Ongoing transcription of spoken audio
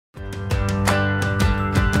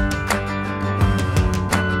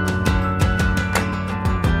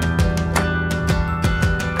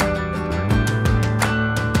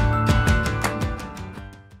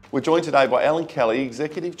We're joined today by Allan Kelly,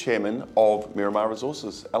 Executive Chairman of Miramar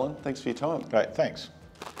Resources. Allan, thanks for your time. Great, thanks.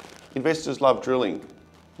 Investors love drilling.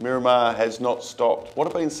 Miramar has not stopped. What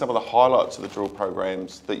have been some of the highlights of the drill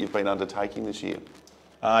programs that you've been undertaking this year?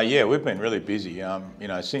 Yeah, we've been really busy.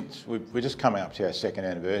 Since we've just come up to our second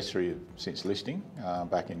anniversary since listing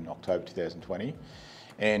back in October 2020,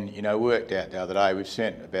 and we worked out the other day we've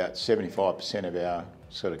spent about 75% of our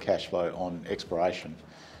sort of cash flow on exploration,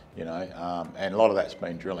 and a lot of that's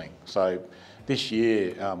been drilling. So this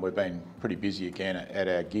year we've been pretty busy again at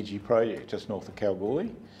our Gidgee project just north of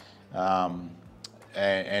Kalgoorlie.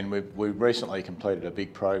 And we've recently completed a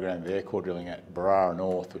big program of air core drilling at Barara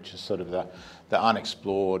North, which is sort of the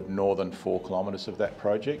unexplored northern 4 kilometres of that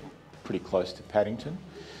project, pretty close to Paddington.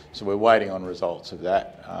 So we're waiting on results of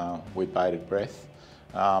that with bated breath.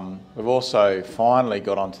 We've also finally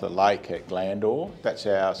got onto the lake at Glandore. That's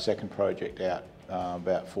our second project out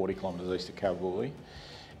about 40 kilometres east of Kalgoorlie.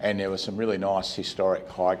 And there were some really nice historic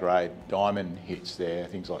high-grade diamond hits there,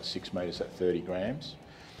 things like 6 metres at 30 grams.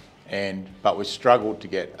 But we struggled to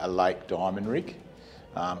get a lake diamond rig.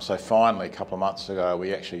 So finally, a couple of months ago,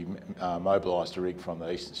 we actually mobilised a rig from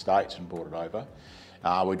the eastern states and brought it over.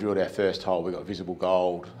 We drilled our first hole, we got visible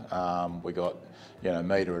gold. We got a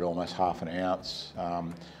metre at almost half an ounce.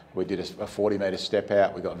 We did a 40 metre step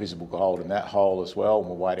out, we got visible gold in that hole as well, and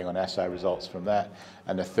we're waiting on assay results from that.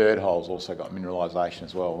 And the third hole's also got mineralisation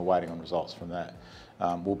as well, we're waiting on results from that.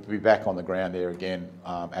 We'll be back on the ground there again,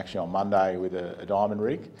 actually on Monday with a diamond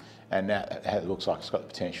rig, and that looks like it's got the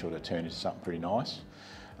potential to turn into something pretty nice.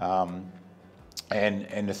 And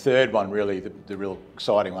the third one, really, the real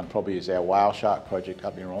exciting one probably is our whale shark project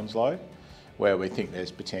up in Onslow, where we think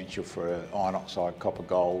there's potential for an iron oxide copper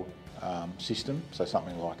gold system, so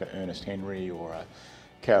something like an Ernest Henry or a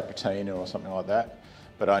Carapatina or something like that,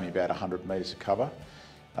 but only about 100 metres of cover.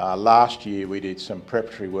 Last year we did some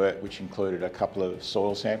preparatory work which included a couple of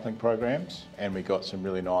soil sampling programs, and we got some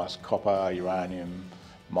really nice copper, uranium,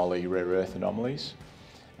 moly, rare earth anomalies.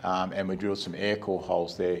 And we drilled some air core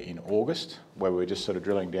holes there in August, where we were just sort of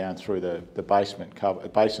drilling down through the basement cover,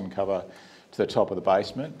 basin cover to the top of the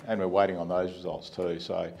basement, and we're waiting on those results too.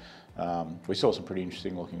 So we saw some pretty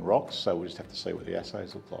interesting looking rocks, so we'll just have to see what the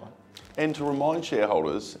assays look like. And to remind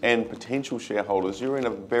shareholders and potential shareholders, you're in a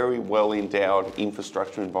very well endowed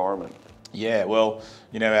infrastructure environment. Yeah, well,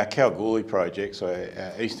 our Kalgoorlie projects, or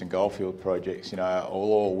our Eastern Goldfield projects, are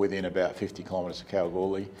all within about 50 kilometres of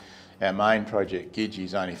Kalgoorlie. Our main project, Gidgee,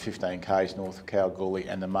 is only 15 k's north of Kalgoorlie,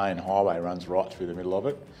 and the main highway runs right through the middle of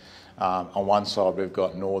it. On one side we've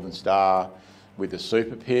got Northern Star with the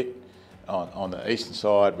super pit. On the eastern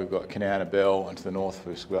side we've got Kanowna Belle, and to the north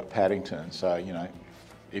we've got Paddington. So,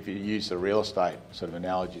 if you use the real estate sort of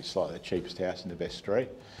analogy, it's like the cheapest house in the best street.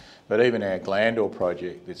 But even our Glandore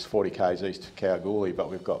project, it's 40 k's east of Kalgoorlie, but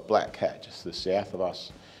we've got Black Cat just to the south of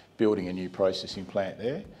us, building a new processing plant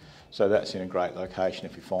there. So that's in a great location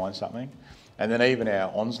if you find something. And then even our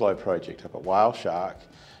Onslow project up at Whale Shark,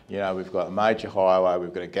 we've got a major highway,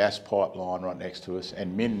 we've got a gas pipeline right next to us,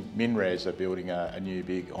 and MinRes are building a new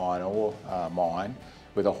big iron ore mine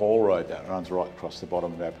with a haul road that runs right across the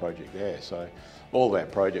bottom of our project there. So all of our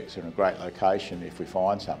projects are in a great location if we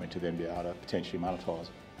find something to then be able to potentially monetise it.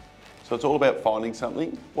 So it's all about finding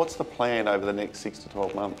something. What's the plan over the next 6 to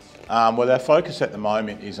 12 months? Well, our focus at the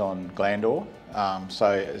moment is on Glandore.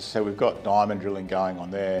 So we've got diamond drilling going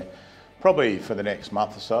on there probably for the next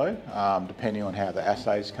month or so, depending on how the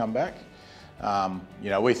assays come back.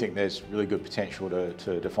 We think there's really good potential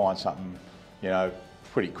to define something,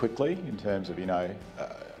 pretty quickly in terms of,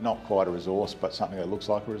 not quite a resource, but something that looks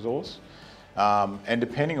like a resource. And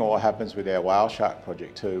depending on what happens with our whale shark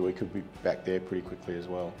project too, we could be back there pretty quickly as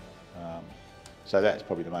well. So that's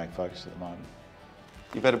probably the main focus at the moment.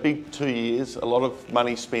 You've had a big 2 years, a lot of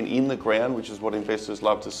money spent in the ground, which is what investors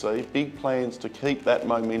love to see. Big plans to keep that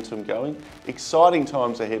momentum going. Exciting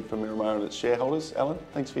times ahead for Miramar and its shareholders. Allan,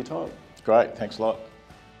 thanks for your time. Great, thanks a lot.